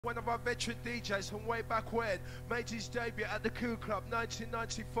One of our veteran DJs from way back when made his debut at the Coup Club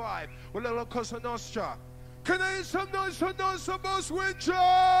 1995 with a little Cosa Nostra. Can I hear some noise for Norris the boss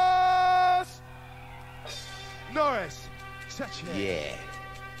Windross? Norris, such a yeah.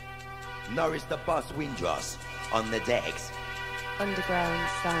 Norris the boss Windross on the decks. Underground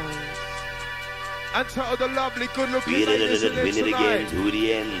sounds. And to all the lovely good-looking Win ladies in there it again tonight. to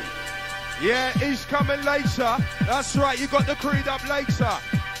the end. Yeah, he's coming later. That's right, you got the creed up later.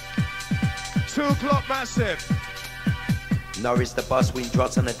 2 o'clock massive. Norris the boss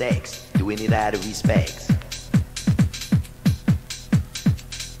Windross on the decks, doing it out of respect.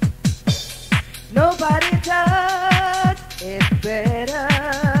 Nobody does it better.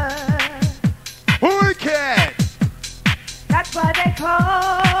 Wicked! That's why they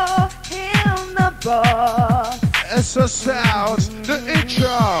call him the boss. It's the sound, the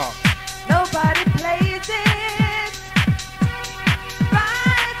intro. Nobody plays it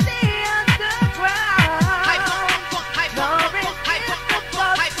right the underground.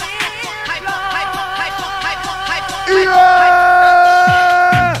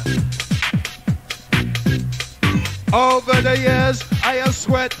 Yeah! Over the years, I have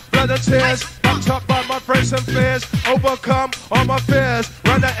sweat, blood and tears, bumped up by my friends and fears, overcome all my fears.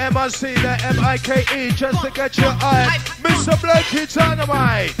 Run the MIC, the MIKE, just to get your eye. Mr. Blakey,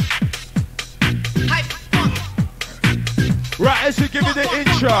 dynamite. Right, as you give me the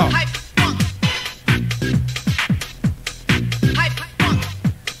intro.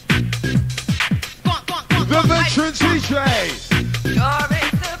 The veteran DJs.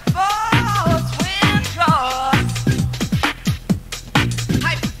 Norris the boss Windross.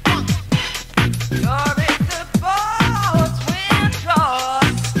 Norris the boss Windross. Norris the boss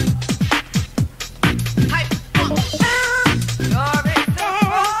Windross. Norris the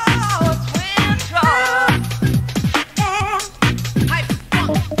boss Windross.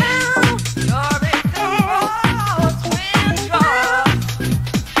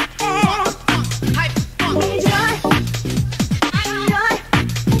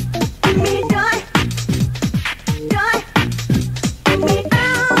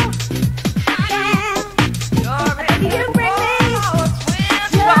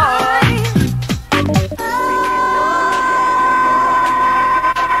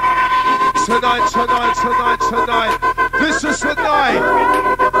 Tonight. This is the night.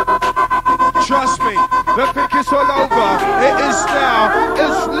 Trust me, the think it's all over. It is now.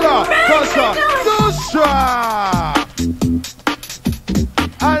 It's La Cosa Nostra.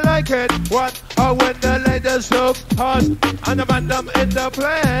 I like it. What? Oh, when the ladies look hot and the man them in the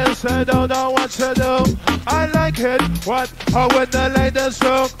place, I don't know what to do. I like it. What? Oh, when the ladies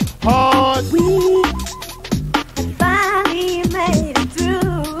look hot. We finally made it through.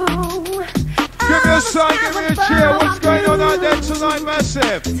 Give me a sign, give me a cheer. What's going on out there tonight,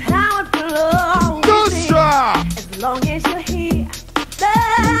 massive? It's how it belongs. Nostra! As long as you're here,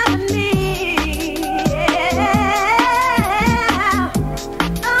 loving me. Yeah.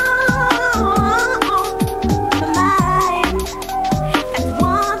 Oh, my mind. That's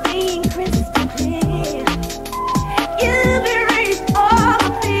one thing crystal clear. You'll be raised all the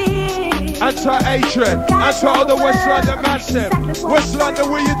fear. Anti-Adrian, anti all the West London massive. West London,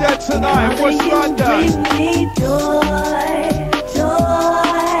 where you there tonight? West London. Bring me joy,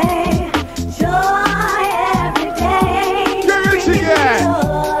 joy, joy every day. Give it to you.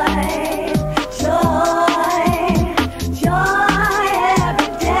 Joy, joy every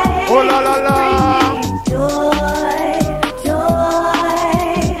day. Oh la la la. Bring me joy, joy,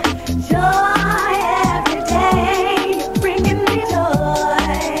 joy every day. Bringing me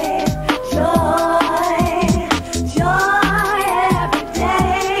joy, joy, joy every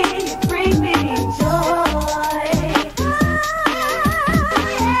day. Bring me joy.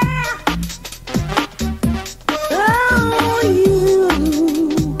 Oh, you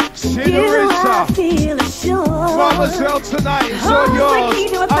Senorita, I feel assured. Mademoiselle tonight, it's all Oh, yours. we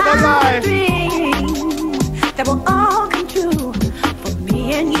knew I'm about alive. the dreams that will all come true for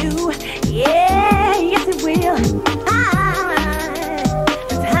me and you. Yeah, yes it will.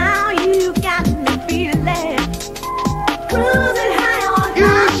 That's how you got me feeling. Cruising high on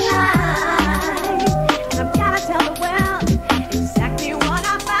high. And I've gotta tell the world exactly what I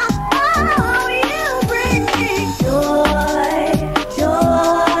found. Oh, you bring me joy,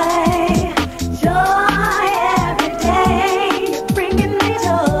 joy, joy every day. Bringing me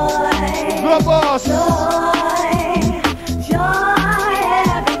joy. The boss. Joy, joy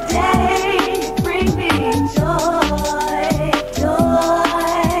every day. Bring me joy.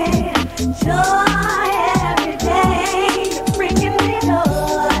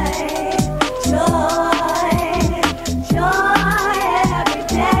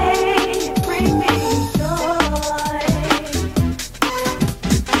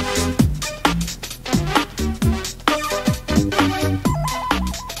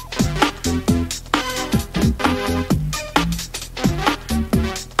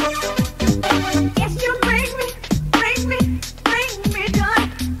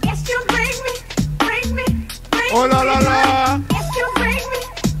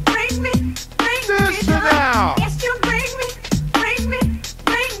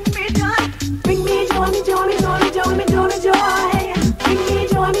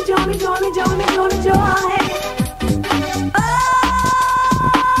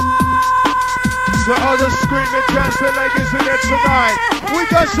 To all the screaming dancing ladies in here tonight, we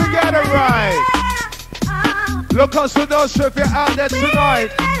got to get it right. Look, Cosa Nostra, if you're out there tonight,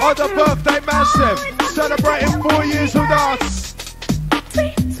 on the birthday massive, celebrating 4 years with us.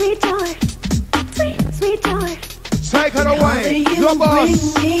 Sweet, sweet joy, sweet, sweet joy. Take it away, the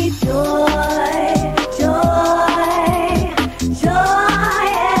boss. Bring me joy, joy,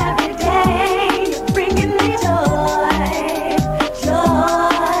 joy every day. You're bringing me joy,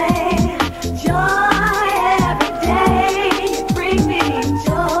 joy, joy every day. You bring me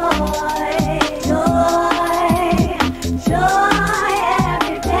joy, joy, joy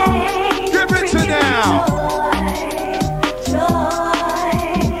every day. Give it to now.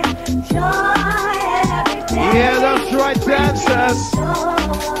 Yeah, that's right, dancers.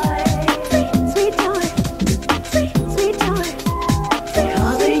 Sweet, sweet joy, sweet, sweet joy.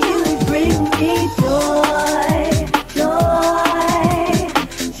 Because of you, bring me joy, joy,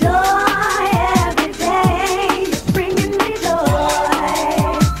 joy every day. You're bringing me joy,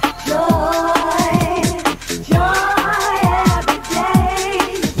 joy, joy every day.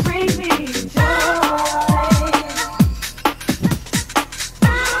 You bring me joy.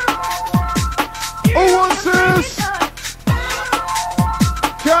 Who wants this?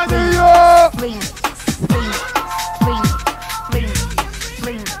 Can you?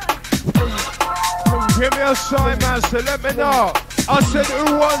 Give me a sign, master. Let me know. I said, who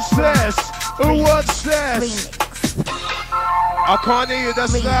wants this? Who wants this? I can't hear you.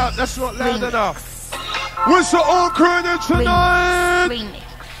 That's loud. That's not loud enough. What's the all crooning tonight?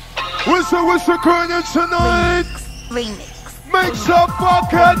 What's the crooning tonight? Make some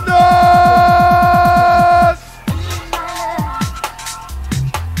fucking noise!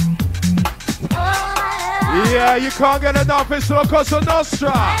 Yeah, you can't get enough. It's all Cosa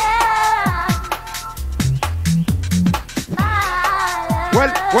Nostra.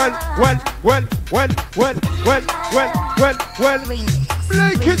 Well.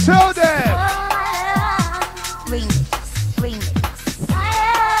 Blakey, tell them.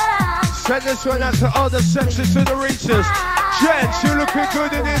 Send this one out to all the sexes to the reaches. Gents, you're looking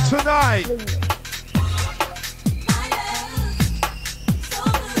good in here tonight.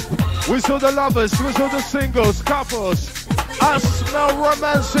 We saw the lovers, we saw the singles, couples. I smell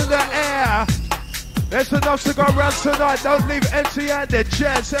romance in the air. There's enough to go around tonight. Don't leave empty-handed.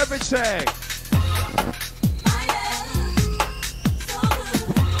 Gents, everything.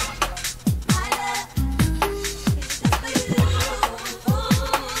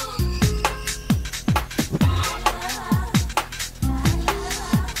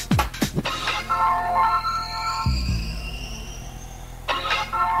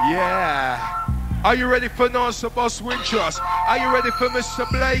 Yeah. Are you ready for Norris, the boss Windross? Are you ready for Mr.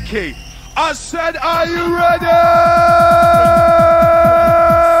 Blakey? I said, are you ready?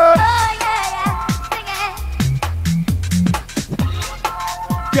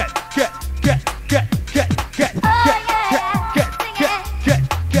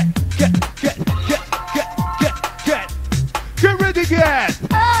 Get ready, get.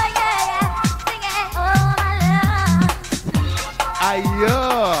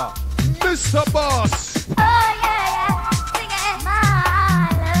 Ayo, Mr. Boss.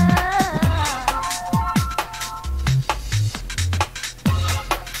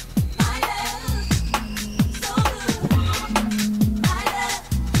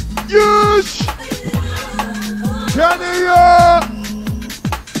 Yes! Can you?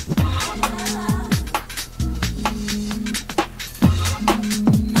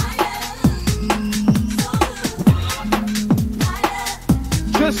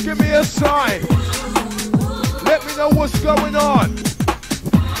 Just give me a sign. Let me know what's going on.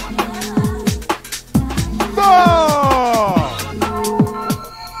 More!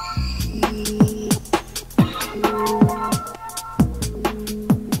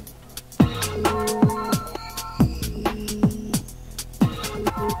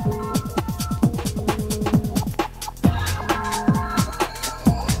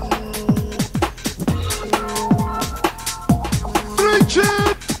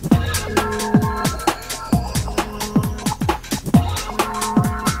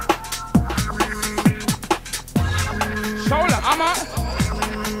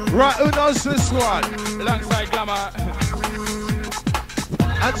 Right, who knows this one? Alongside Glamour.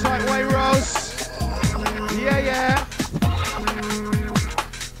 Outside Windross. Yeah.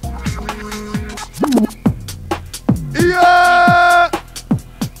 Yeah!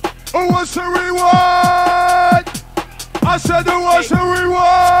 Who wants a reward? I said who wants a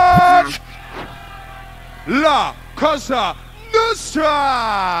reward? La Cosa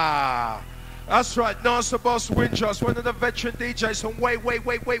Nostra! That's right, Norris the boss, Windross, one of the veteran DJs from way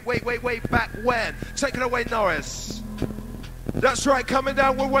back when. Take it away, Norris. That's right, coming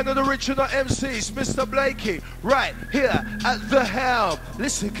down with one of the original MCs, Mr. Blakey, right here at the helm.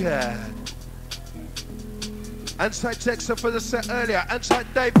 Listen good. Anti Texter for the set earlier, Anti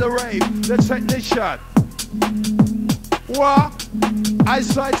Dave the Rave, the technician. What?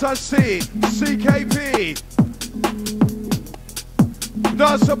 Eyesight I see, CKP.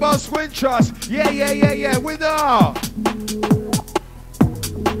 Norris the boss, Windross. Yeah, we know.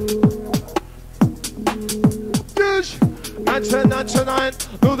 Douche. 1999,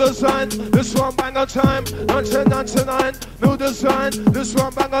 new design, this one bang on time. 1999, new design, this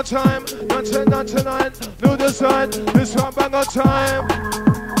one bang on time. 1999, new design, this one bang on time.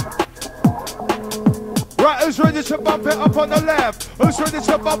 Right, who's ready to bump it up on the left? Who's ready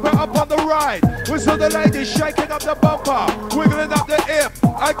to bump it up on the right? We saw the ladies shaking up the bumper, wiggling up the hip.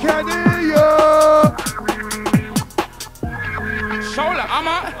 I can hear you. Shoulder,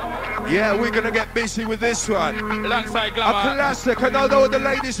 Amma. Yeah, we're gonna get busy with this one. Alongside A Glamour. classic, and I know the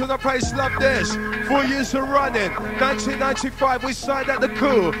ladies in the place love this. 4 years of running, 1995, we signed at the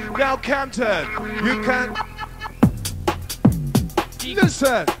Cool. Now Campton, you can...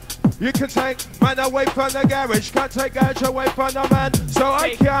 Listen, you can take man away from the garage, can't take garage away from the man. So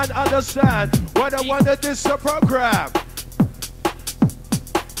I can't understand why they wanna diss the program.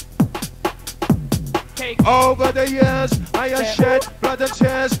 Over the years, I have shed blood and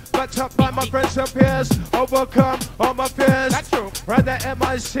tears, backed up by my friends and peers, overcome all my fears. That's true. Ran the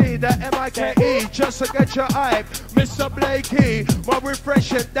MIC, the MIKE, just to get your hype. Mr. Blakey, more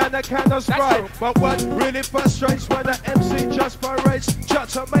refreshing than a can of Sprite. But what really frustrates when the MC just parades,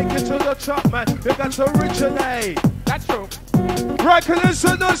 just to make it to the top, man, you got to originate. That's true. Right,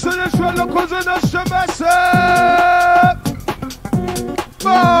 listen, look, Cosa Nostra massive.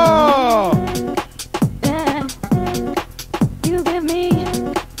 More.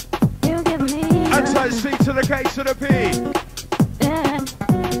 C to the K to the P.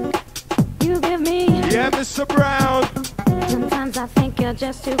 You give me. Yeah, Mr. Brown. Sometimes I think you're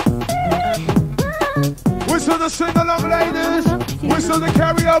just too. Whistle the sing-along ladies. Whistle the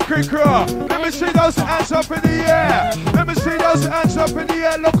karaoke crew. Let me see those hands up in the air. Let me see those hands up in the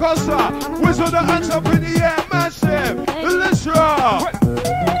air. Look, Cosa. Whistle the hands up in the air. Massive. Let's roll.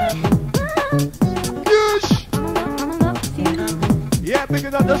 Yeah,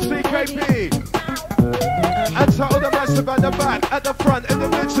 picking up the CKP. And so the massive at the back, at the front, in the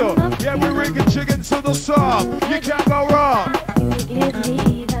middle. Yeah, we're rigging chicken to the song. You can't go wrong. You give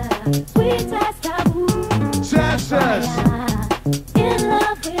me the sweetest taboo. Chances. In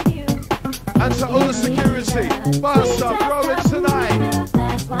love with you. And so all the security. Bust up, rolling tonight.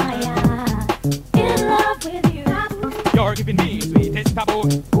 That's why I'm in love with you. You're giving me sweetest taboo.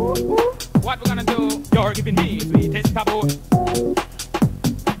 What we gonna do? You're giving me sweetest taboo.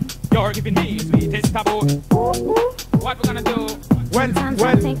 You're giving me sweetest taboo. What we gonna do? When.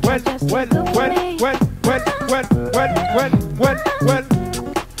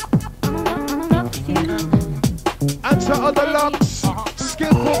 Answer on the locks.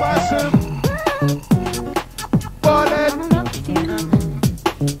 Skillful massive. Ballin'.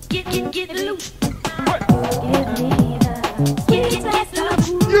 Get loose. Give me the sweetest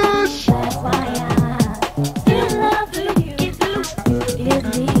taboo. Yes. That's why I'm in love with you. Get loose. Give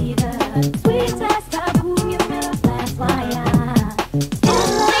me the sweetest taboo. That's why I'm in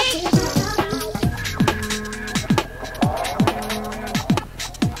love with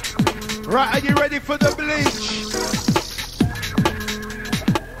you. Right, are you ready for the bleach?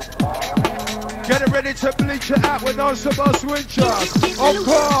 Get it ready to bleach it out with Norris the boss, Windross. Of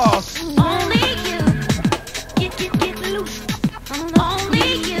course. Only you. Get loose.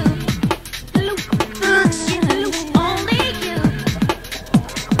 Only you. Loose. Get loose. Only you.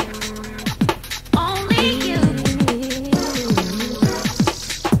 Only you.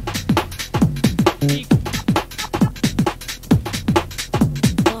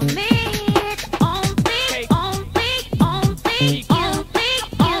 For me, it's only you.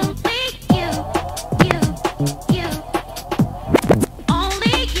 Only you.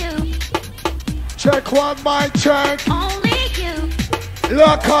 Check one, my check. Only you.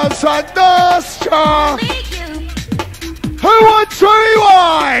 La Cosa Nostra. Only you. Who wants to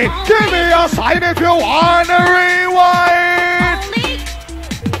rewind? Give me a sign if you want to rewind. Only.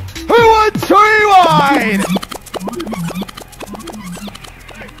 Who wants to rewind?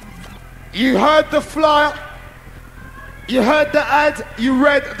 You heard the flyer. You heard the ad, you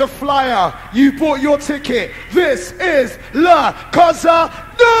read the flyer, you bought your ticket. This is La Cosa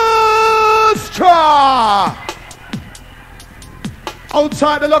Nostra.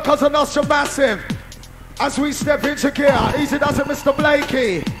 Outside the look, Cosa Nostra massive. As we step into gear, easy does it, Mr.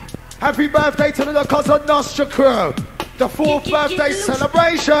 Blakey. Happy birthday to the Cosa Nostra crew. The 4th birthday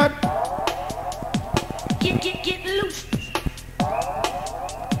celebration. Get loose.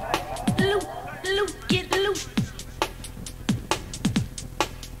 Loose, get loose.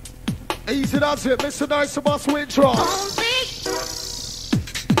 Easy does it, Mr. Norris, the boss, Windross.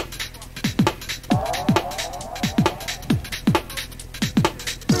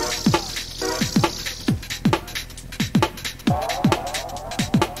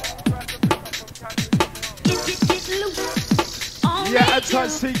 Yeah, anti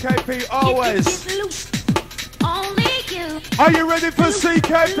CKP always. Are you ready for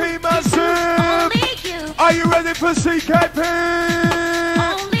CKP, massive? Are you ready for CKP?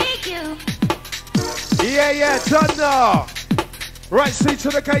 Yeah, done now. Right, C to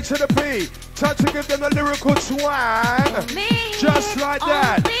the K to the P. Time to give them a lyrical twang. Just like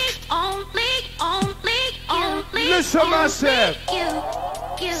that. Listen, massive.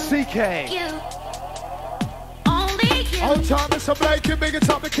 CK. On time, Mr. Blakey, big it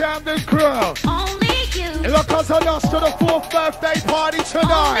up the Camden crew. In La Cosa Nostra, the 4th birthday party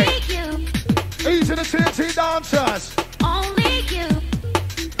tonight. Easy the TNT dancers.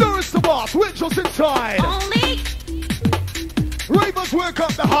 Norris the boss, Windross inside. Ravens work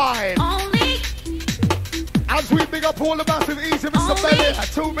up the high. As we big up all the massive easy, Mr. Belly.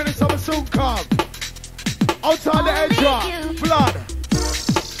 2 minutes, I will soon come. Outside the edge drop, blood.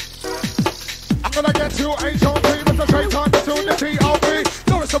 I'm gonna get to H.O.P. Mr. Trey time to the T.O.P.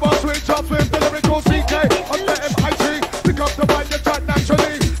 Norris the boss, Windross with the lyrical CK. On the M.I.T. Pick up the mic, you chat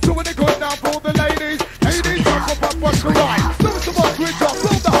naturally. Doing it good now for the ladies. Ladies, up, what's the right? Norris the boss, Windross,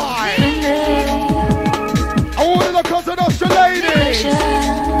 blow the high. All of the Cosa Nostra ladies.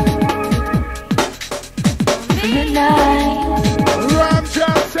 Ram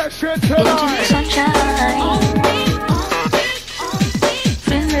Jam session tonight.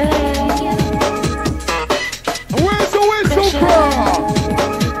 Where's the whistle crowd?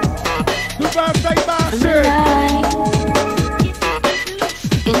 The birthday massive.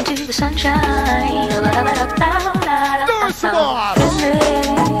 Into the sunshine. Norris the boss.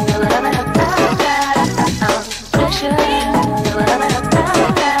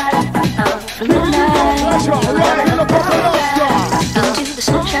 Right in the Cosa Nostra. Into the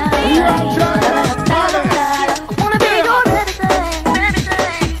sunshine. Ram Jam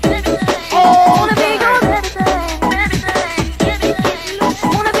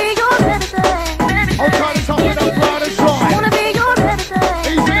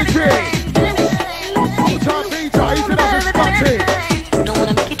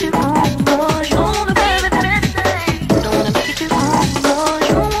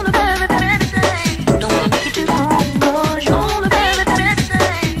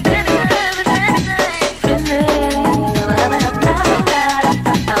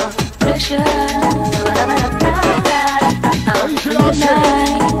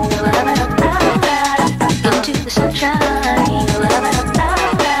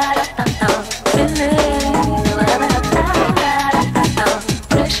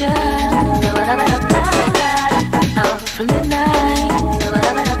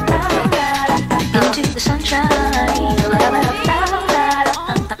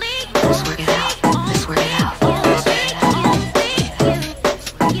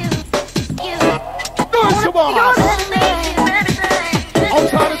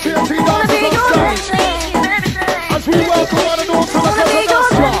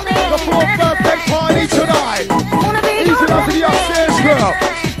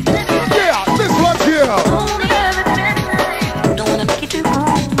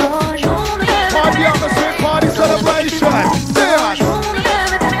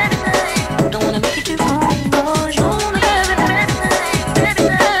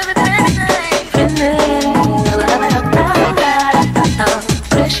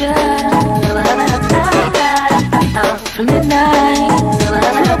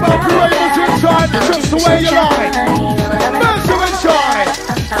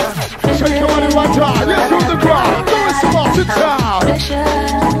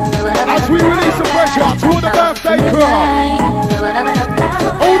as we release the pressure to all the birthday crew.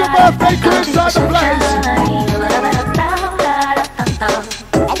 All the birthday crew inside the place.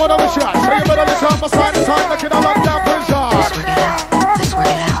 I'm on the shot. Say you better listen my side to side, looking at lockdown prison.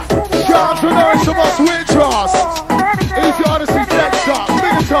 Shout out to Norris, the boss, Windross. Easy Odyssey, next up,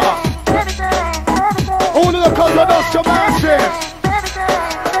 big it up. All of the Cosa Nostra massive.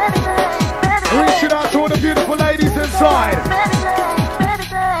 Reaching out to all the beautiful ladies inside.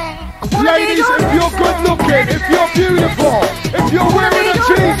 Ladies, if you're good looking, if you're beautiful, If you're wearing a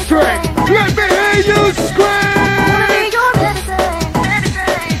G-string, let me hear you scream.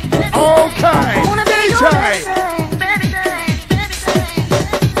 Okay, DJ.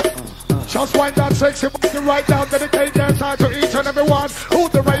 Just wind down, sexy, right down, dedicate their time to each and every one. Who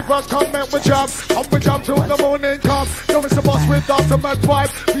the ravers come and we jump till the morning come. Yo, it's the boss with ultimate vibe.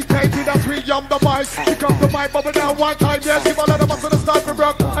 We take it as we yum the mic. Pick up the mic, bubble down one time, yes, give a lot of us to the start for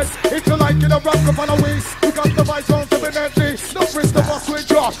rock time. If you like it, a rock up on a wing. We got the mic on to the energy. No risk the boss with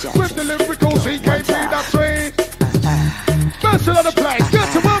drop. With the lyrical CKP, that's me. First of the place,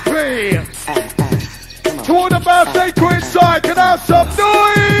 get to my to all the birthday crew inside, can I have some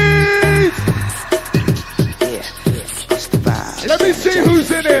noise? Let me see who's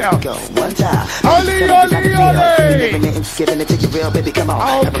in here. Go one time. Ollie, Ollie, Ollie. Giving it to you real, baby, come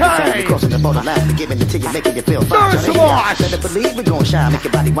on. Okay. Crossing the borderline, giving it to you, making you feel fine. First of all, better believe we're gonna shine, make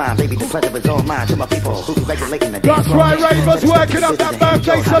your body wine, baby. The pleasure is all mine. To my people who be regulating the dance. That's right, ravers working up that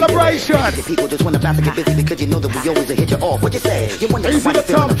birthday celebration. People just want to get busy because you know that we always hit you off. What you say? You want easy the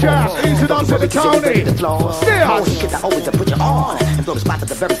top jazz, easy down to the Tony. Still, I always put you on and blow the spot at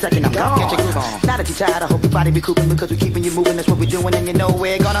the very second I'm gone. Get your groove on. Now that you're tired, I hope your body recouping because we're keeping you moving. That's what we're doing, and you know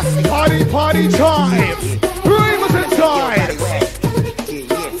we're gonna party time. Ravers inside.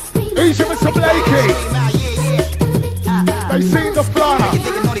 Easy, Mr. Blakey. They seen the flyer.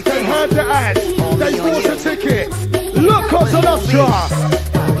 They heard the ad. They bought the ticket. Look, Cosa Nostra.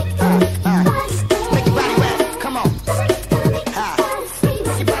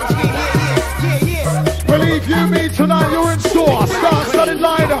 Believe you me, tonight you're in store. Star-studded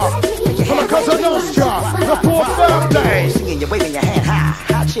lineup for the Cosa Nostra, the 4th birthday. Singing, you're waving your hand high.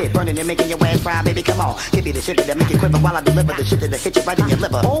 Hot shit burning and making your ass fry, baby, come on. Give me the shit that make you quiver while I deliver the shit that hit you right in your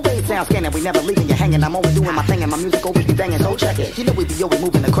liver. Always sound scanning, we never leaving you hanging. I'm always doing my thing and my music always be banging, so check it. You know we be always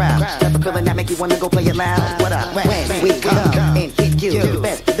moving the crowd. Never feeling that make you wanna go play it loud. What up? When we come and hit you, you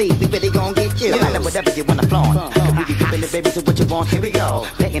best believe we really gon' get you. I know whatever you wanna flaunt. We be giving the baby to what you want. Here we go.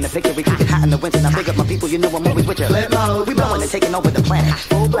 Painting the picture, we keep it hot in the winter. Now big up my people, you know I'm always with you. We blowing and taking over the planet.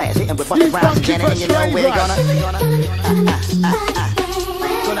 Full blast, hitting with bucket rounds and cannon, and you know we're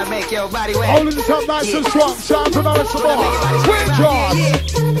gonna make your body wet. Holding the top nice and strong. Shout to Norris some more. Windross.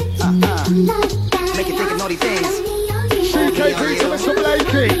 Make you think of naughty things. CKP to Mr.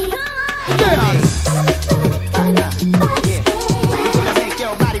 Blakey. Dance. Gonna make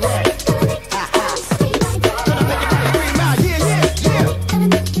your body wet. Gonna make your body scream out.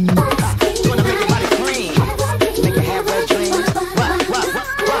 Gonna make your body scream. Make you have wet dreams. What?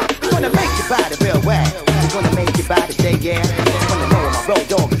 Gonna make your body feel wet. Gonna make your body say yeah. Wanna know where my road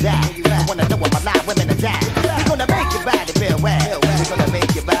dog is at. I wanna know where my live women is at. We're gonna make your body feel wet. We're gonna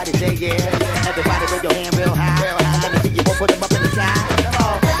make your body say yeah. Everybody with your hand real high. Let me see you won't put them up in the sky. Come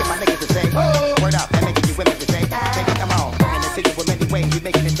on, making my niggas to say word up and making you women to say baby come on. And the city with many ways we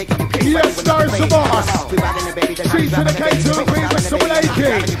making it taking you crazy. Yes, Norris the boss. C to the K to the P, Mr.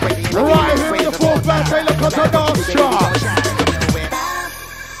 Blakey. Right here in the 4th birthday, the Cosa Nostra.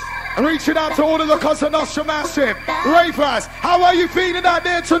 Reaching out to all of the Cosa Nostra massive ravers. How are you feeling out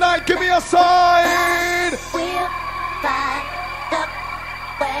there tonight? Give me a sign.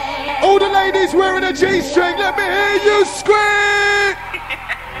 All the ladies wearing a G-string, let me hear you scream.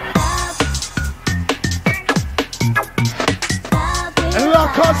 La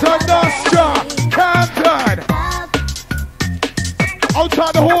Cosa Nostra, Camden.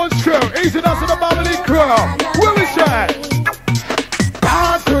 Outside the horns crew, easy does to the bubbly crew. Will is that?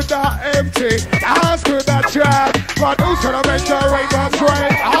 Dance with that empty, dance with that jazz. But who's gonna make the ravers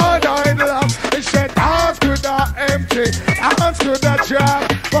rain? I know in love. It said dance with that empty, dance with that jazz.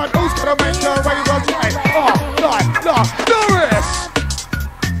 But who's gonna make the ravers rain? Oh, Norris.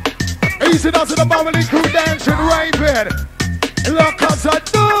 Easy does to the bubbly crew dancing, raving. La Cosa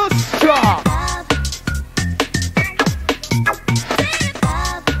Nostra.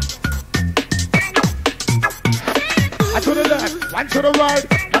 To the left, one to the right,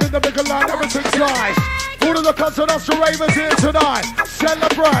 and in the middle line, everything's nice. All of the Cosa Nostra ravers here tonight,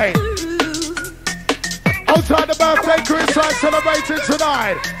 celebrate. Outside the birthday crew inside, celebrating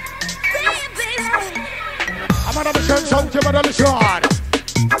tonight. I'm on the chance, I'm giving it a shot.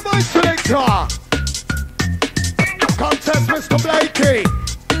 My selector. Contest Mr. Blakey.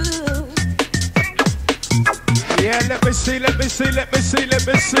 Yeah, let me see.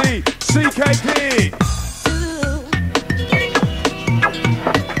 CKP.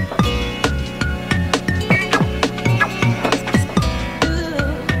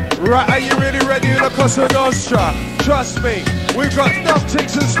 Right, are you really ready in the Cosa Nostra? Trust me, we've got enough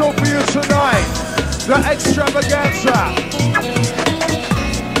things in store for you tonight. The extravaganza.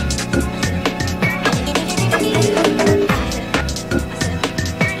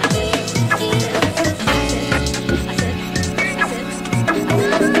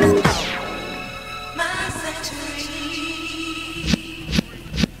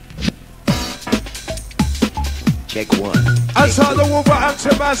 Check one. Outside the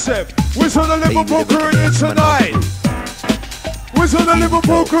Wolverhampton Massive. We're on the Liverpool crew in tonight. We're on the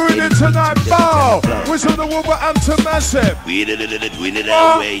Liverpool crew in tonight. Bow. We're on the Wolverhampton Massive. We did it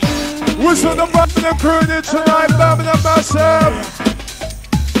our way. We're on the Birmingham crew in tonight. Birmingham Massive.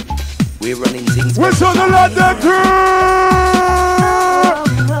 We're running things. We're on the London crew.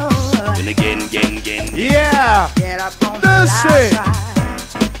 And again. Yeah. Get up on That's the it. side.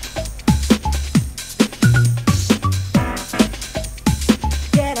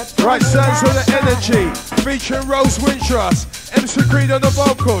 Get up on Right, the sounds of the side. energy. Featuring Rose Windross. MC Creed on the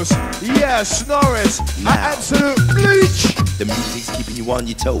vocals. Yes, Norris. An Now. absolute bleach. The music's keeping you on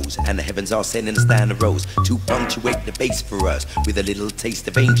your toes, and the heavens are sending a stand of rose to punctuate the bass for us with a little taste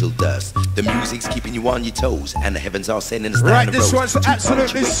of angel dust. The music's keeping you on your toes, and the heavens are sending a stand Right, of this rose one's to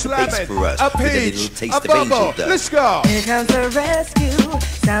absolutely punctuate the bass slamming. for us A with a little peach, taste a of angel bubble. dust. Let's go. Here comes the rescue,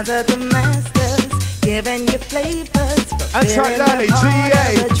 sounds of the masters, giving you flavors, fulfilling Lally, the heart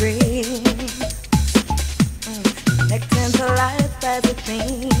GA. of a dream. Connecting to life as a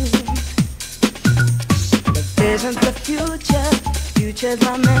theme. The vision's the future, future's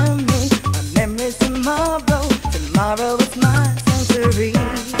my memory's tomorrow, tomorrow is my century.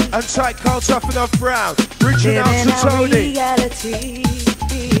 And tight Carl Tough enough Brown. Reaching out Living to our Tony. reality.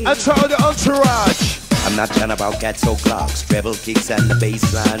 And Tony the Entourage. I'm not trying about cats or clocks, treble kicks and the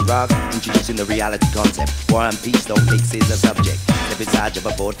bassline rock. Introducing the reality concept. War and peace don't mix is a subject. Step inside of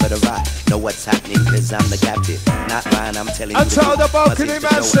a board for the ride. Know what's happening cause I'm the captive. Not mine, I'm telling you And the Tony the truth. balcony My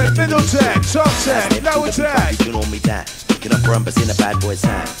man sister said know middle what tech, top I tech, step lower to the tech. beat, you know me that. Picking up rumpus in a bad boy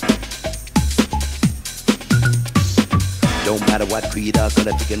sign. Don't matter what creed or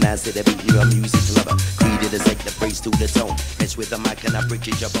color, recognize that every you're a music lover. Creed is like the praise to the tone. It's with the mic and I bridge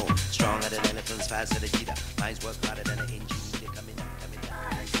your bone. Stronger than elephants, faster than cheetah. Minds work harder than an engine. They're coming down.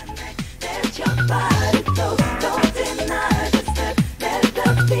 Let your body flow, don't deny the step, let the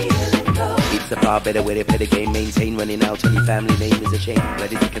feeling go. It's a far better way to play the game. Maintain running out on your family name is a shame.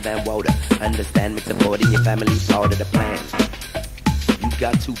 Blood is thicker than water. Understand, mix support in your family, part of the plan. You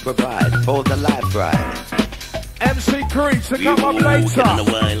got to provide for the life ride. MC Creed to come up In a later. while.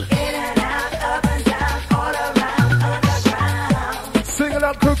 In and out, up and down, all around, underground. Singing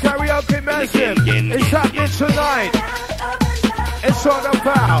up crew karaoke massive. Again. It's happening tonight. Up and down, It's all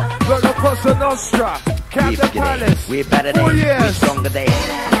about the Cosa Nostra. Camden Palace. We're better 4 than, we're years. stronger than. in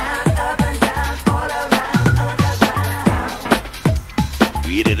and out, up and down, all around, underground.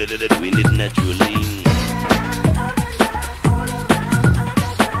 We did it naturally.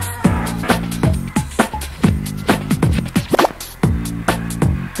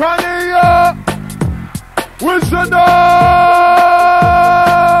 Kanye,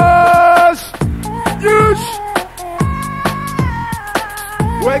 Wizardos! Yes!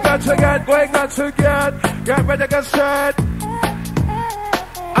 Wake up again, get ready to get set.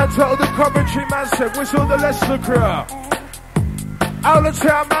 Until the Coventry Massive, whistle the Leicester crew. Out of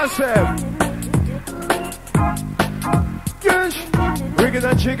town Massive. Yes! Rigging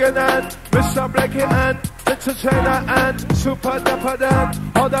and jigging and Mr. Blakey and Entertainer and Super Dapper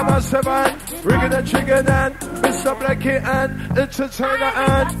and on the Massive and Rigging and jigging and Mr. Blakey and Entertainer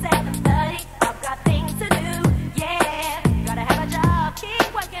and 7:30, I've got things to do, yeah. Gotta have a job,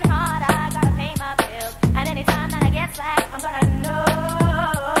 keep working hard, I gotta pay my bills. And anytime that I get slack, I'm gonna know.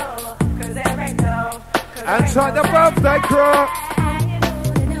 Cause there ain't no. Outside the birthday crew.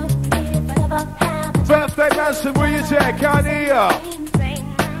 Birthday Massive, where you at? Can't hear.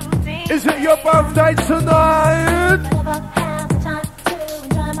 Is it your birthday tonight?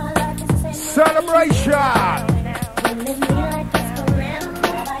 Celebration!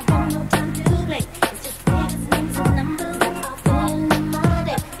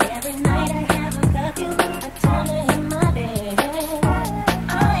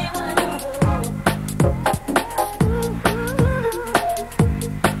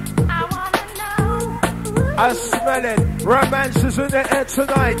 I smell it. Romance is in the air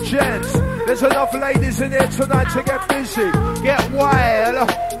tonight, gents. There's enough ladies in here tonight to get busy, get wild.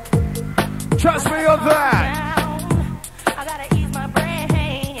 Trust me on that. I gotta ease my brain.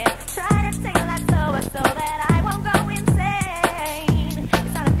 Try to take a lot slower so that I won't go insane.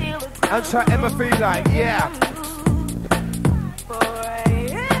 It's time to feel the groove. And so Emma feel like, yeah.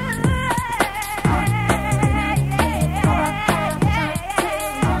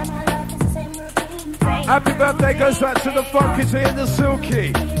 Happy birthday goes out to the Funky Tea and the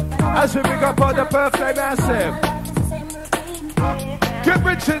Silky. As we pick up on the birthday massive. Get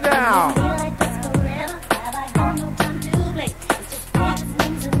Richard now.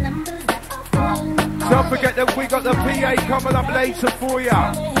 Don't forget that we got the PA coming up later for you.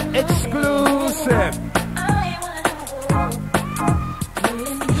 Exclusive.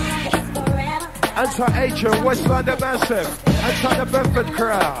 Anti-Adrian, West London Massive. Anti the Bedford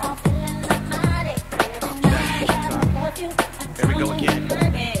crowd. Here we go again.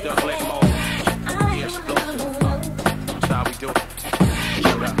 Double it more. Yeah, explosive. That's how we do it.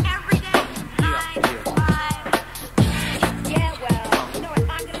 Hold up.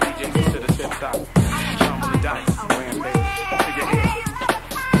 DJ to the tip top. Jump on the dice. Wham, baby. To your head.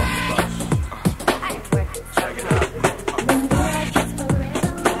 Check it out.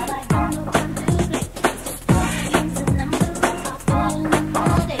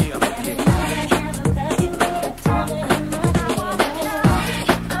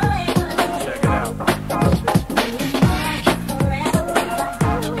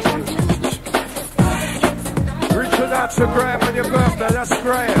 To Graham on your birthday, that's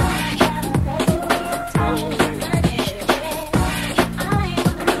Graham.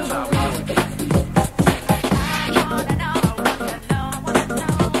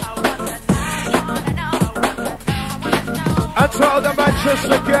 Anti the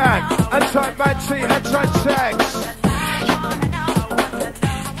Manchester gang, anti-Manti, anti-Tex.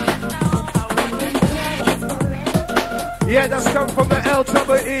 Yeah, that's come from the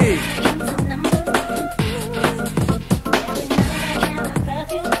LWE.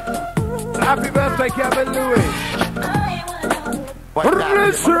 Happy birthday, Gavin Louis.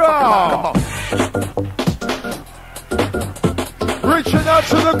 Windross. Reaching out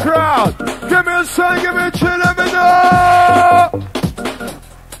to the crowd. Give me a sign, give me a chill, let me know.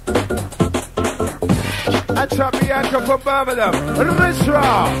 And Bianca from Birmingham.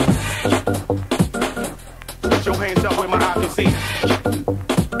 Windross. Put your hands up with my eyes to see.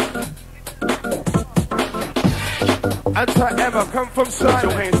 Anti-Emma, come from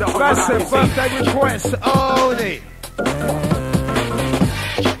Simon. Massive birthday request, only.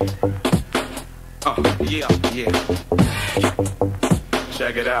 Yeah.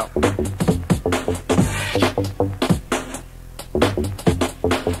 Check it out.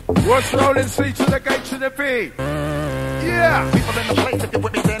 What's rolling C to the gate to the B? Yeah. People in the place, if you're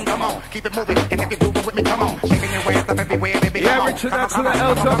with me, then come on. Keep it moving, and if you do it with me, come on. Shaking your ass up everywhere, baby. Yeah, reaching out to the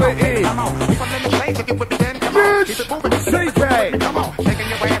LWE. Come on. People in the place, if you're with me, then come on. Keep it moving, CK. come on. Shaking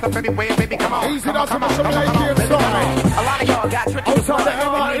your ass up everywhere, baby. Come on. Easy now to my some Blakey inside. A lot of y'all got tricky. Outside the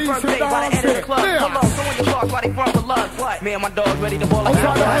MR, easy down here. Hello, so when you cross, why they front for love? What? Me and my dogs ready to ball like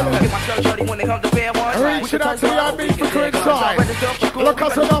that. Get my shirt dirty when they come to fair one. Reaching out to the IB for Chris inside. Look,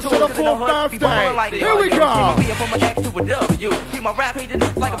 Cosa Nostra the 4th birthday. Here we go.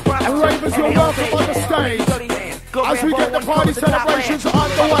 And Ravens, you're welcome on the stage as we get the party celebrations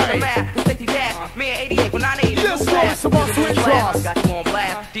underway. Yes, Norris about to Windross. Got you on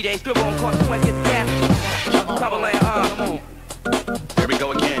blast. DJ Scribble on court 20 get the gas. Come on. Here we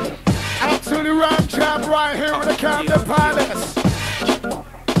go again. Out to the Ram Jam right here in the Camden Palace.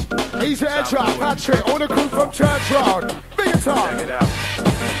 Easy edge up, Patrick, all the crew from Church Road. Big time. Check it out.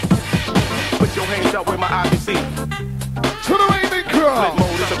 Put your hands up with my IBC. To the Raving Flip crew.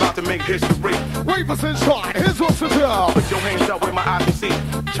 mode is about to make history. Ravens inside, here's what's to do. Put your hands up with my IBC.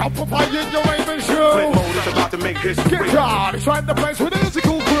 Jump up high in your Raven Flip shoe. mode is about to make history. Get down, trying to place with the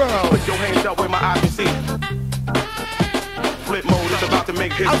musical crew. Put your hands up with my IBC. Flip mode is about to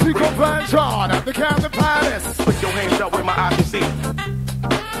make history. As we converge on at the Camden Palace. Put your hands up with my IBC.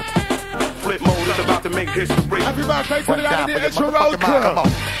 Flip mode is about to make history. Happy birthday to the lady in the Intro Road crew.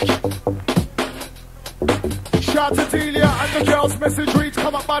 Shout to Delia and the girls' message reads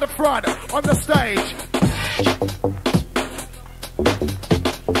come up by the front on the stage.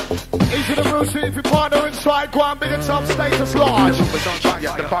 Easy to Bruce, if you partner inside, go on, big and top status large.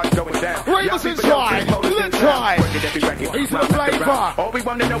 Ravens inside, let's try. Easy to flavor. All we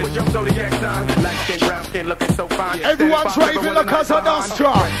want to know is your zodiac sign. Light skin, brown skin, looking so fine. Everyone's raving the Cosa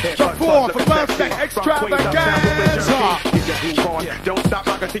Nostra. The 4th birthday extravaganza. Don't stop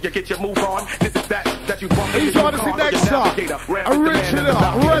rocking till you get your move on. This is that you want. He's on to the next up. Original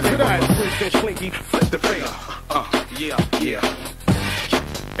resident. Flip the face. Yeah.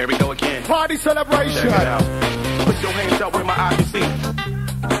 Here we go again. Party celebration. Check it out. Put your hands up with my IBC.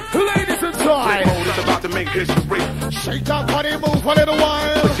 Ladies inside. Flip mode is about to make history. Shake that body, move a little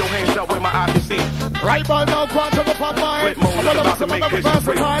while. Put your hands up with my IBC. Right by now, grant of the pop mine. Flip mode is about to make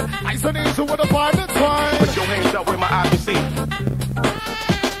history. Ice and easy with a pilot time. Put your hands up with my IBC.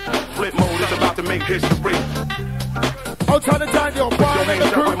 Flip mode is about to make history. Outside the Daniel, Brian and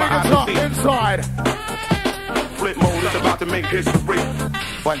the crew, big and top inside. Flip mode is about to make history.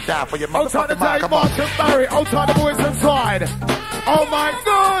 One time for your Outside the motherfucking Dave, Martin Barry, outside the boys inside. Oh my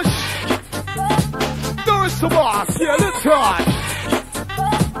gosh! Norris the boss, yeah, let's touch.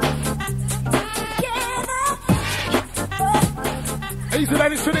 Easy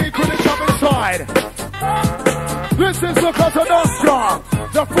ladies to the equal, inside. This is the Cosa Nostra,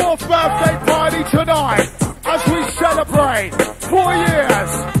 the 4th birthday party tonight, as we celebrate 4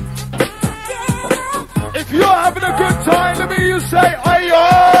 years. If you're having a good time, let me hear you say, aye,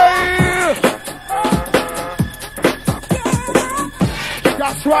 aye.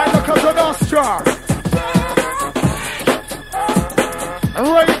 That's right, the Cosa Nostra.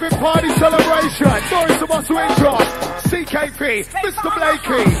 Raving party celebration. Norris and Windross, CKP, Mr.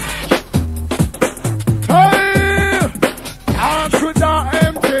 Blakey. Hey! Hands could not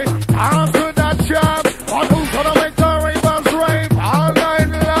empty, hands could not jam. On who's gonna make the ravers rave? All night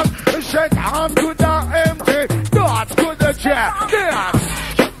long, shake hands could not empty, dots could not jam. Dance!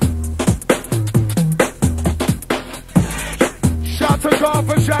 Shout to golf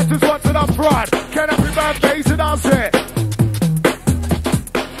and shout to what's in up front. Can every man face it, I'll say it.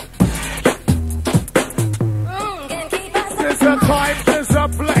 There's a time, there's a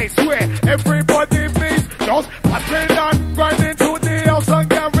place where everybody meets. Just popping and grinding to the house and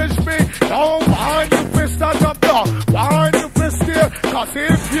garage me. Don't wind your fist and jump down, wind your fist here. Cause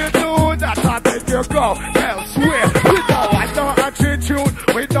if you do that, I think you go elsewhere. We don't want no attitude,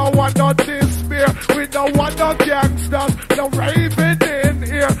 we don't want no despair. We don't want no gangsters, no raving in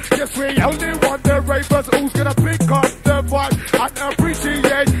here. Yes, we only want the ravers who's gonna pick up the vibe and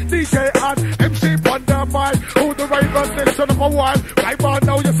appreciate DJ and MC on the mic. Who the ravers listen for one. Right on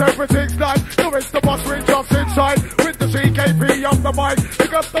now, yes, everything's done. Norris the boss, Windross inside. With the CKP on the mic.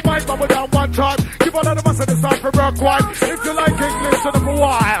 Pick up the mic, bubble down one time. Give all of the mass and it's time for work one. If you like it, listen for a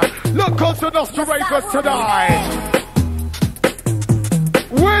while. Look, Cosa Nostra ravers tonight.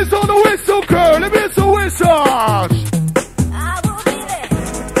 Where's all the whistle girl? Let me hear some whistles.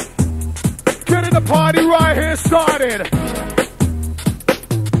 Getting the party right here started.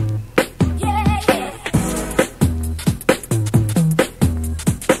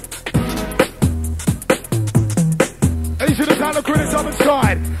 The critics up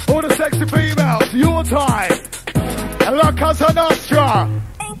inside, all the sexy females, your time. La Cosa Nostra.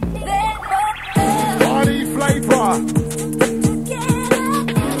 Party flavor.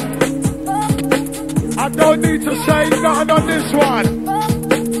 I don't need to say nothing on this one.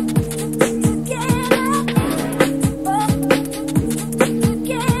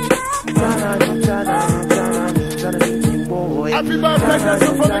 Happy birthday, that's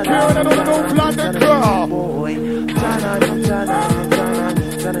from the Kieran and all the North London crew.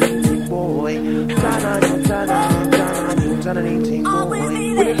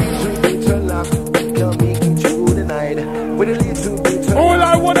 All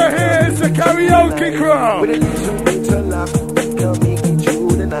I wanna hear is the karaoke crew.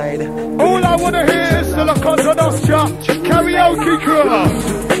 All I wanna hear is the Cosa Nostra karaoke crew.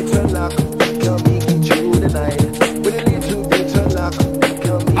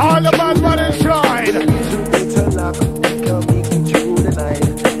 All the man running shine.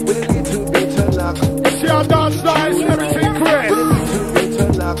 See our dance nice, everything great.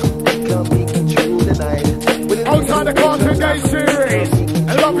 Outside the Carlton Gate series, I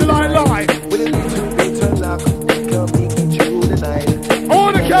love you like life.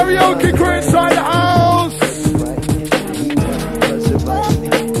 All the karaoke crew inside the house.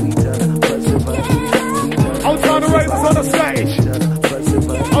 Outside the ravens on the stage.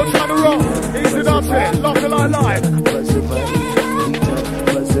 Outside the rock, easy dancing, love you like life.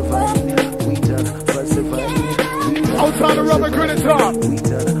 Outside the rubber grenade top.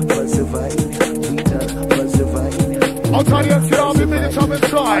 Outside the empty army minutes I'm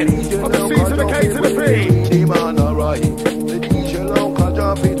inside. From the C to the K to the P.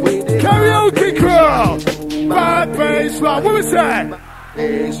 Karaoke crew. Bad bass line. What was that?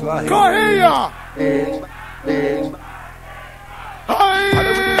 Can't hear ya.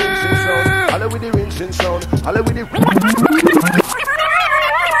 Holla with the rinsing sound. Holla with the.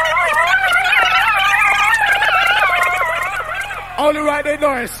 Hold it right there,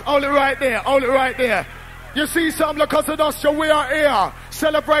 Norris. Hold it right there. Hold it right there. You see some La Cosa Nostra, we are here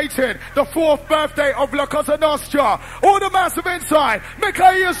celebrating the 4th birthday of La Cosa Nostra. All the massive inside, make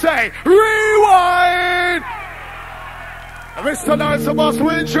how you say, rewind! Mr. Norris and Boss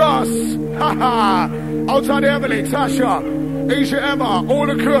Windross. Haha. Outside Emily, Tasha, Asia Emma, all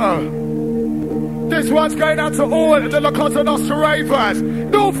the crew. This one's going out to all the La Cosa Nostra ravers.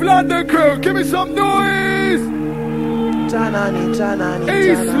 North London crew, give me some noise!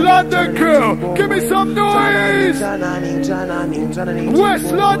 East London crew, give me some noise.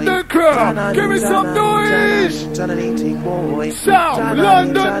 West London crew, give me some noise. South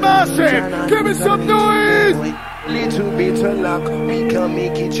London massive, give me some noise. Little bit of luck, we can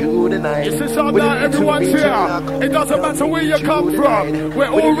make it through the night. This is all now, everyone's here. It doesn't matter where you come from. We're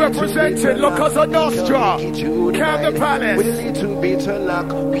all represented. La Cosa Nostra, Camden Palace. With a little bit of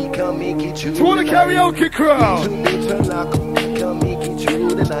luck, we can make it through to all the karaoke crew. With a little bit of luck, we can make it through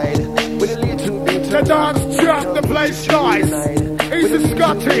the night. With a little bit of the dance jam, the place nice. Easy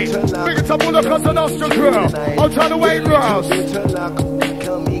Scotty, big it up all the Cosa Nostra crew. Out on the Windross. With a little bit of luck, we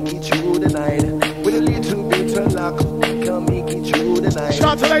can make it through the night. With a little bit of luck, we can make it through the night.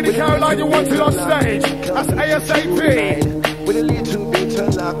 Shout to Lady Caroline, you want it on stage. That's ASAP. With a little bit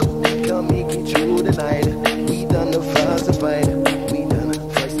of luck, we can make it through the night. We done the first fight. We done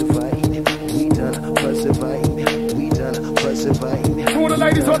first fight. We done first fight. We done first fight. All the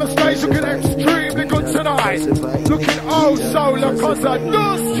ladies on the stage looking extremely good tonight. Looking oh so La Cosa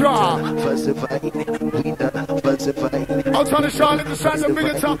Nostra. First fight. We done first fight. I'm trying to Charlotte the Sand and big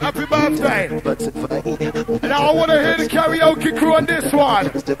it up. Happy birthday. First fight. And now I want to hear the karaoke crew on this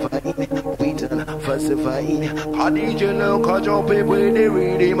one. We done first fight. I need you now, cause your people they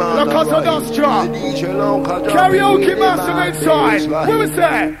really man. La Cosa Nostra. Karaoke master inside. Where was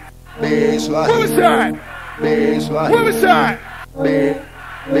that? Where was that? Where was that?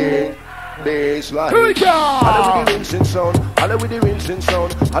 Baseline. Here we go! Holla with the rinsing sound, holla with the rinsing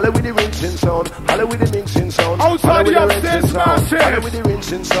sound, holla with the rinsing sound, holla with the mixing sound, outside the upstairs massive. holla with the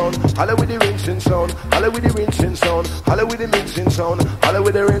rinsing sound, holla with the rinsing sound, holla with the rinsing sound, holla with the mixing sound, holla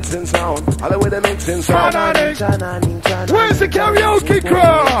with the rinsing sound, holla with the mixing sound. Where's the karaoke crew?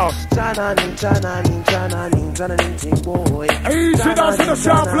 Easy down to the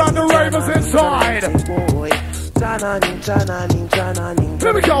South London Ravens inside.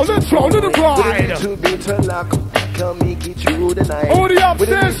 Here we go, let's roll to the bride. All the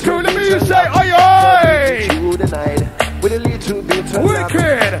upstairs crew, let me hear you say, aye aye. With a little bit of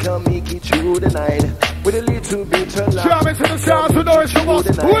wicked. Can make it through the night. With a little bit of luck. Jam into the sounds of Norris from us.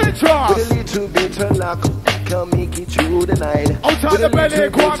 Windross. With a little bit of luck. Can make it through the night. Outside the belly,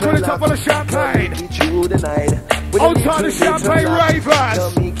 go on, put it up on the champagne. Make it through the night. Outside the champagne ravers.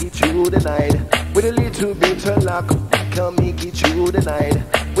 Can make it through the night. With a little bit of luck. Can make it through the night.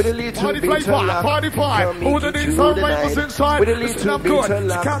 With a little party bit of luck. Party five. All the needs are ravers inside. With a Listen little up bit good. of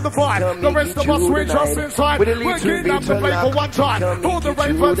luck. Count the five. The rest of us Windross inside. We're getting up to play for one time. All the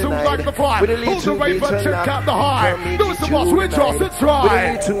ravers who like the five. All the ravers check out the high. Those of us Windross, that's right. With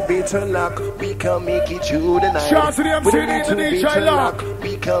a little bit of luck, we can make it through the night. Shout to the MC and the DJ Lock.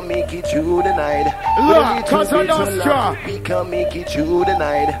 We can make it through the night. Look, Cosa Nostra. We can make it through the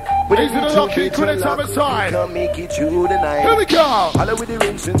night. These are the lucky critics on the side. We can make it through the night. Here we go. Holla with the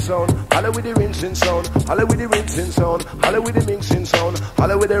rinsing sound. Holla with the rinsing sound. Holla with the rinsing sound. Holla with the mixing sound.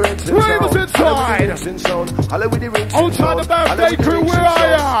 Holla with the rinsing sound. Ravers inside. Holla with the rinsing sound. Outside the birthday crew, where are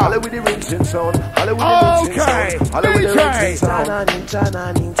ya? Holla with the rinsing sound. Holla with the rinsing sound. Holla with the rinsing sound.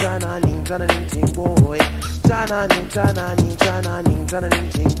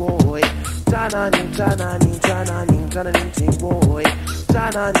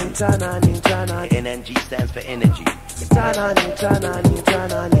 NNG stands for energy.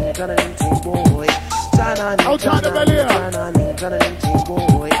 Outside the belly.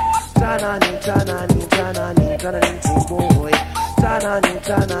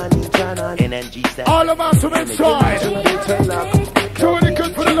 NNG stands all of us from inside. Doing it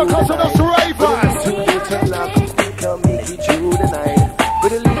good for the Cosa Nostra Ravers. Come make it through the night.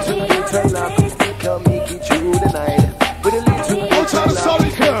 With a little bit of luck, come make it through the night. With a little bit outside the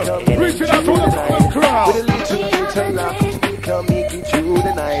solid crew, reaching out to the full crowd. With a little bit of luck, come make it through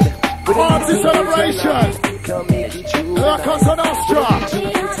the night. Party celebration. Come make it through the La Cosa Nostra.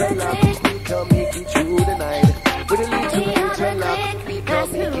 Come make it through the night. With a little bit of luck,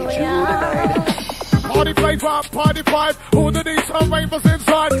 come make it through the night. Party flavor, party five. All the needs are ravers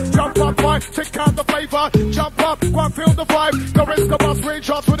inside. Jump up, five, check out the flavor. Jump up, go and feel the vibe. The rest of us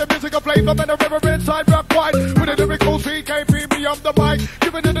screenshots with the musical flavor. Man, the river inside, rap wide. With the lyrical CKP beyond the mic.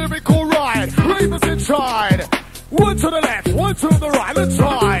 Giving the lyrical ride. Ravers inside. One to the left, one to the right. Let's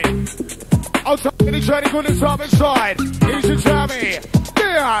ride. Outside the training, good inside. Easy jammy.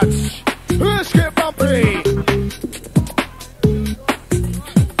 Dance. Let's get bumpy.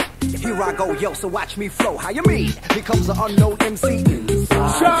 Here I go, yo, so watch me flow. How you mean? Here comes an unknown MC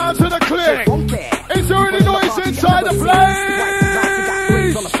inside. Shout out to the click. Is there any noise inside the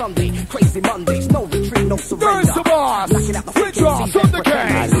place? On a Sunday, crazy Mondays, no retreat, no surrender. There's the boss. Windross on the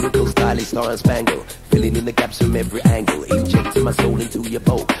case. My lyrical style is star and spangle, filling in the gaps from every angle. In injecting my soul into your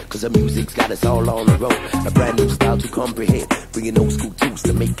boat. Cause the music's got us all on the road. A brand new style to comprehend. Bringing old school tools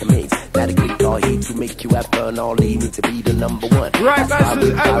to make amends. Not a click or hate to make you have fun. All aiming to be the number one. Right,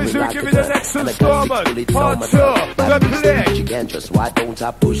 Masters, Elvis, you give me the next installment. Part 2, the click. You can trust. Why don't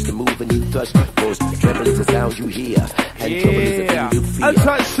I push the move and you thrust? Cause treble is the sound you hear. And trouble is the thing you feel.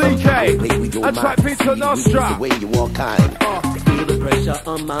 Anti CK. Anti Cosa Nostra. The way you walk kind. Feel the pressure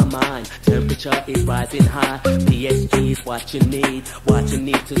on my mind. Temperature is rising high. PSG is what you need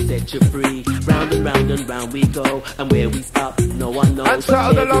to set you free. Round and round and round we go. And where we stop, no one knows. And to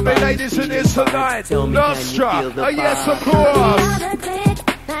all the lovely ladies in here tonight. Nostra. Oh yes, of course.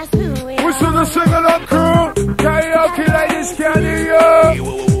 Who's to the sing-along crew? Karaoke ladies, can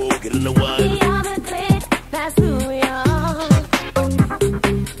you? Get in the wine.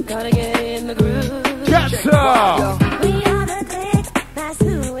 Gotta get in the groove. Yes, sir.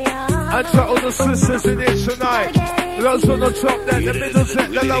 And to all the sisters in here tonight. Those on the top there, the middle set,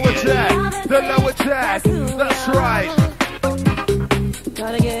 the lower set. The lower set. That's right.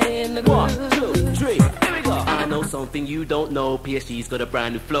 Gotta get in the groove. 1, 2, 3, here we go. I know something you don't know. PSG's got a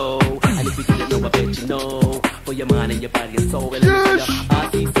brand new flow. And if you didn't know, I bet you know. For your mind and your body and soul. And yes. I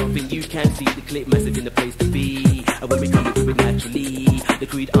see something you can't see. The clip message in the place to be. And when we come into it naturally. The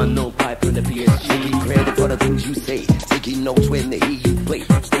creed unknown pipe from the PSG. Credit for the things you say. Taking notes when they hear you play.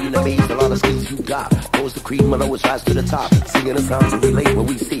 Staying amazed a lot of skills you got. Pose the cream and always rise to the top. Singing a song to relate what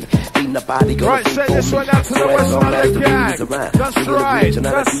we see. Ain't nobody gonna right, send this one out to the West London gang. That's right, that's right,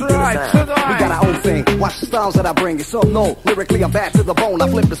 tonight. We got our own thing, watch the styles that I bring. You so know, lyrically I'm bad to the bone. I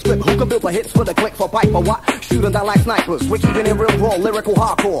flip the script, who can build the hits for the click for pipe or what? Shooting down like snipers, we're keeping it real raw, lyrical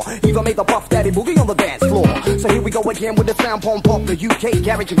hardcore. Even made the Buff Daddy boogie on the dance floor. So here we go again with the sound pump up, the UK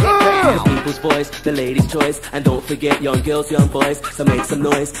garage and get down. The people's voice, the ladies' choice. And don't forget young girls, young boys. So make some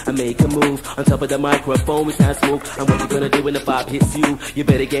noise and make a move. On top of the microphone we sound smooth. And what you gonna do when the vibe hits you? You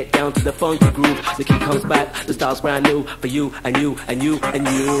better get down to the funky groove. The key comes back, the style's brand new. For you and you and you and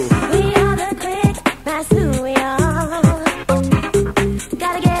you. We are the click, that's who we are.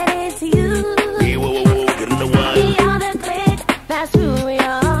 Gotta get into you. Hey, whoa, get in the wine. We are the click, that's who we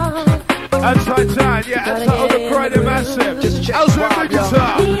are. Outside time, yeah, outside all the pride and massive. Just check how's the big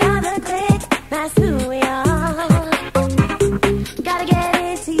guitar? We are the click, that's who we are. Gotta get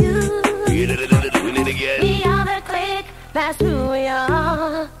into you. We need it again. We are the click, that's who we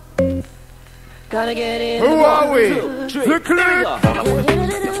are. Gotta get in. Who are we? The click.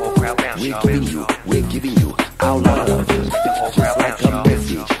 We're giving you our love. Just like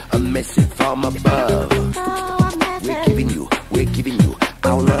a message from above. We're giving you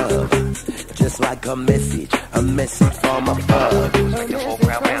our love. Just like a message from above.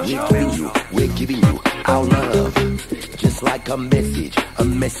 We're giving you our love. Just like a message from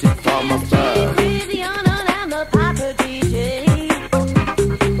above. With the honor and the Papa DJ.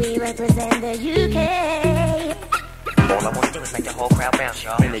 We represent the UK. All I wanna do is make the whole crowd bounce,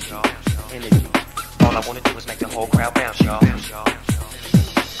 y'all. Energy. All I wanna do is make the whole crowd bounce, y'all.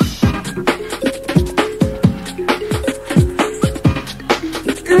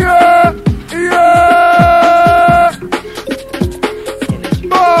 Yeah, yeah.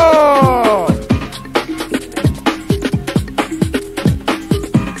 More.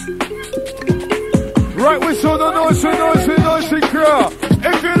 Right, we saw the noisy crew.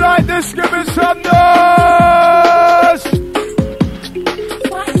 If you like this, give me some noise.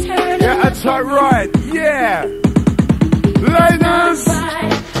 Yeah, that's right. Yeah. Ladies.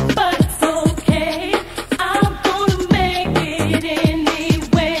 But it's okay. I'm gonna make it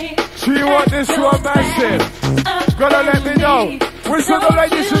anyway. So you want this one massive? Gotta let me know. We saw the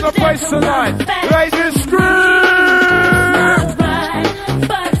ladies in the place tonight. Ladies, scream.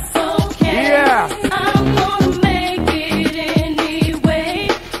 But it's okay. Yeah. I'm gonna make it anyway.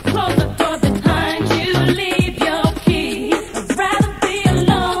 Close the door behind you, leave your key. I'd rather be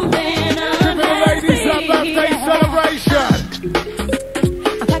alone than Give the ladies a birthday celebration.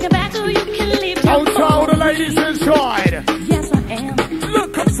 I'm talking back so you can leave your I'll tell the ladies inside. Yes, I am.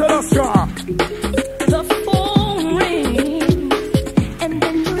 Look up to the sky. The phone rings, and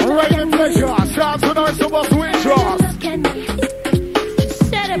then you Rain and pleasure. Shout to nice of us Windross. look at me. You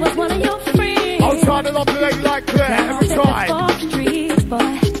said it was one of your friends. I'll turn it up to lady like Claire every time. I'll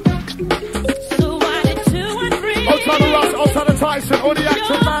turn the Russ, I'll turn the Tyson, all the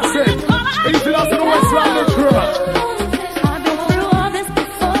action massive. Easy up to the West London crew.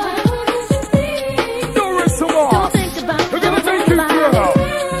 Norris and Mars. We're gonna take you through.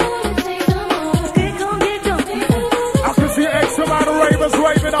 I can see X amount of ravers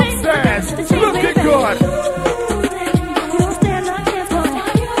raving upstairs. Looking good.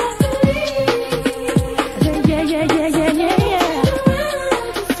 Yeah.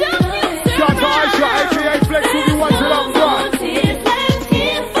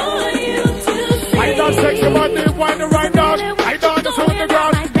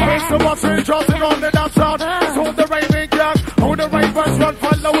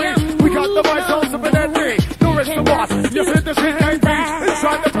 Halloween. We got the mic on some energy. Norris the boss. You feel the CKP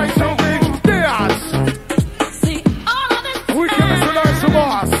inside the place so big. Dance. We give us a nice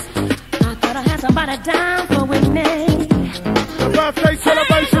boss. I thought I had somebody down for with me. The birthday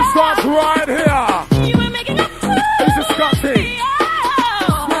celebration starts right here. You were making up to This is Scotty.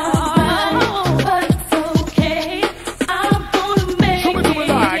 but it's okay. I'm gonna make Show me do it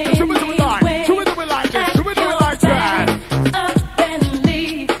like, show me do it like, show me do it like this, show me do it like that. up and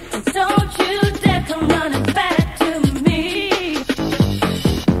leave. Don't you dare come running back to me.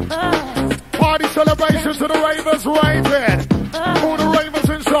 Party celebration to the ravers raving. All the ravers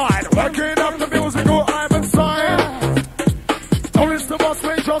inside, working up the musical I'm inside. Norris the boss,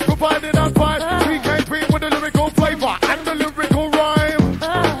 we just providing that vibe. CKP with the lyrical flavor and the lyrical rhyme.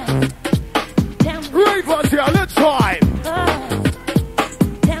 Ravers here, let's try.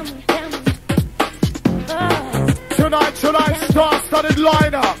 Tonight, star-studded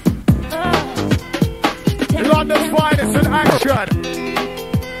lineup. London's finest in action.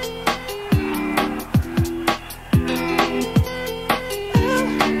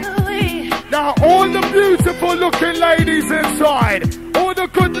 Now, all the beautiful looking ladies inside, all the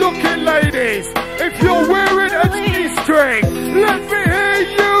good looking ladies, if you're wearing a G-string, let me hear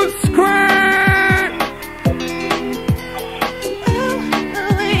you scream.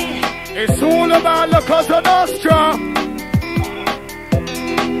 It's all about the Cosa Nostra.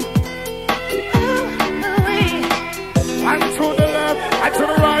 And to the left, and to the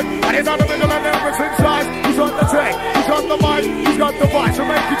right, and he's on the middle and everything's inside. He's on the tech, he's on the mic, he's got the vibe to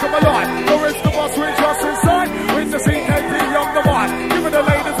make you come alive. Norris the boss, we're just inside. With the CKP, I'm the one. Giving the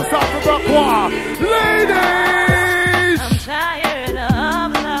ladies a start from Rockwa. Ladies! I'm tired of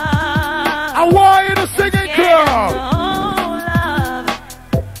love. And why are you the singing girl? Love.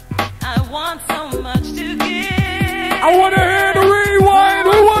 I want so much to give. I want to hear the rewind.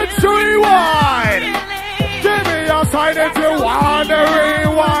 Who wants to rewind? Give me a sign if you want to rewind.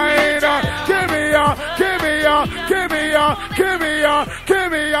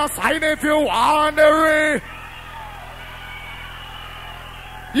 Give me a sign if you want to rewind.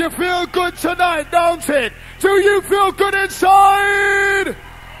 You feel good tonight, don't it? Do you feel good inside?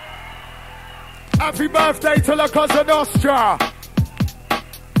 Happy birthday to La Cosa Nostra.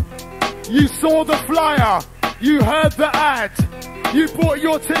 You saw the flyer. You heard the ad. You bought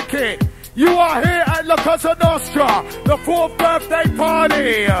your ticket. You are here at La Cosa Nostra, the 4th birthday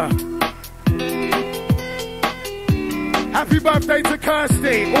party. Happy birthday to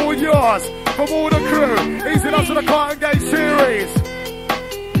Kirsty, all yours, from all the crew. Easing us to the Carton Gate series.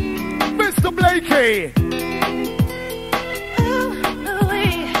 Mr. Blakey.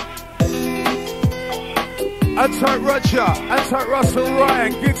 Anti Roger, Anti Russell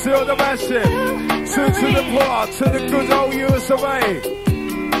Ryan, gives it on the massive. Two to the bar, to the good old US of A.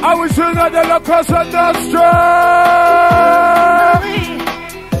 I was doing at the La Cosa Nostra.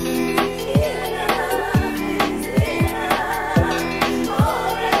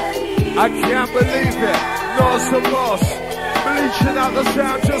 I can't believe it. Norris and Boss, bleaching out the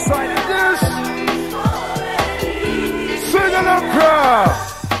sound just like this. Sing along, girl.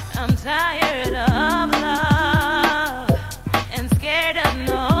 I'm tired of love and scared of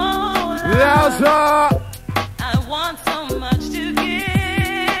no love. Louder. I want so much to give.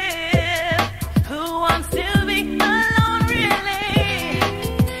 Who wants to be alone, really?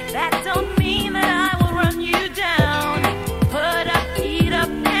 That don't mean that I will run you down. Put up, eat up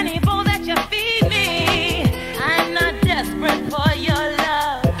any bowl that you feed me. I'm not desperate for your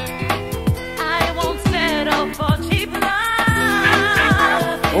love. I won't settle for cheap love.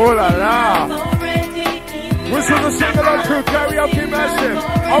 Oh la la. Whistle the single crew, karaoke massive.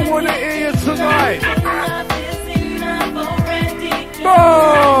 I want to hear you tonight.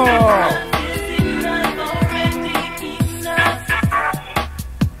 Oh!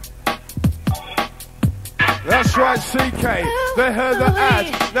 That's right, CK. They heard the ad.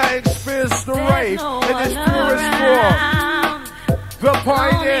 They experienced the rave in its purest form. The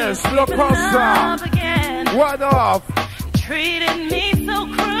pioneers, La Cosa. One off. Treated me so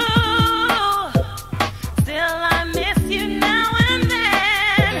cruel. Still I miss you now and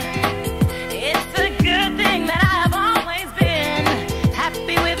then. It's a good thing that I've always been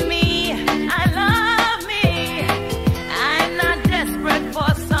happy with me. I love me. I'm not desperate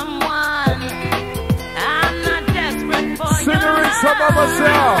for someone. I'm not desperate for Singer in some of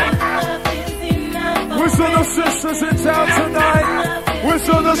myself. Whistle the sisters in town tonight.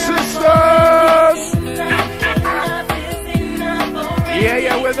 Whistle the sisters.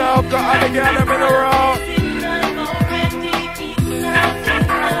 Yeah, we're now got to get them in a row.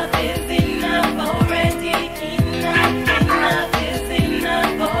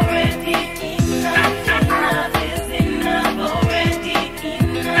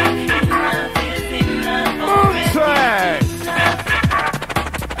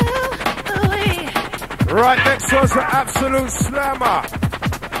 next one's an absolute slammer.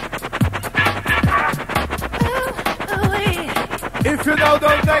 If you know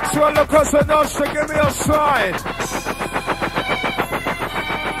the next one, the Cosa Nostra, give me a sign.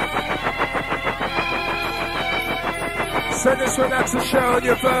 Send this one out to share on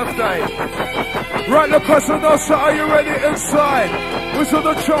your birthday. Right, the Cosa Nostra, are you ready inside? Whistle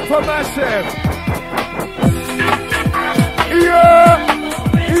the chopper massive. Yeah!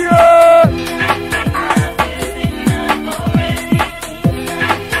 Yeah!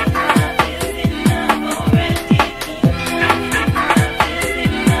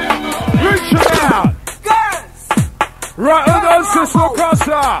 Reach it out! Girls! Right, on those Sister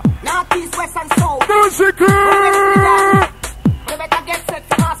Cosa! Northeast, west and south. Music! We better get set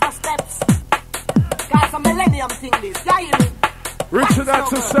for master steps. Cause a millennium thing this. Yeah, you know. Reaching out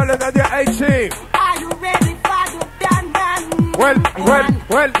to selling at your 18. Are you ready for the done man? Well. Are you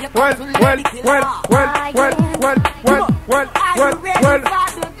ready for the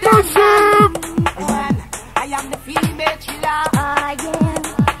Massive! I am the female chiller.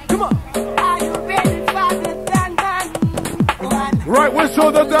 Come on. Are you ready for the done man? Right,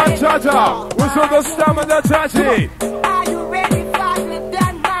 whistle the Dan Tata. Whistle the Stamina Tati. Are you ready for the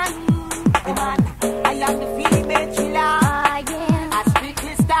done man? I am the female chiller. I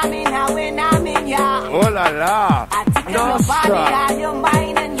strictly stamina when I'm in ya. Oh la la. I tickle your body and your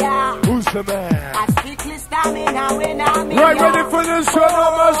mind and ya. Who's the man? I strictly stamina when I'm in Right, ya. ready for this one,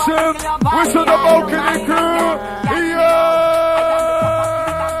 Massive. Whistle the balcony crew.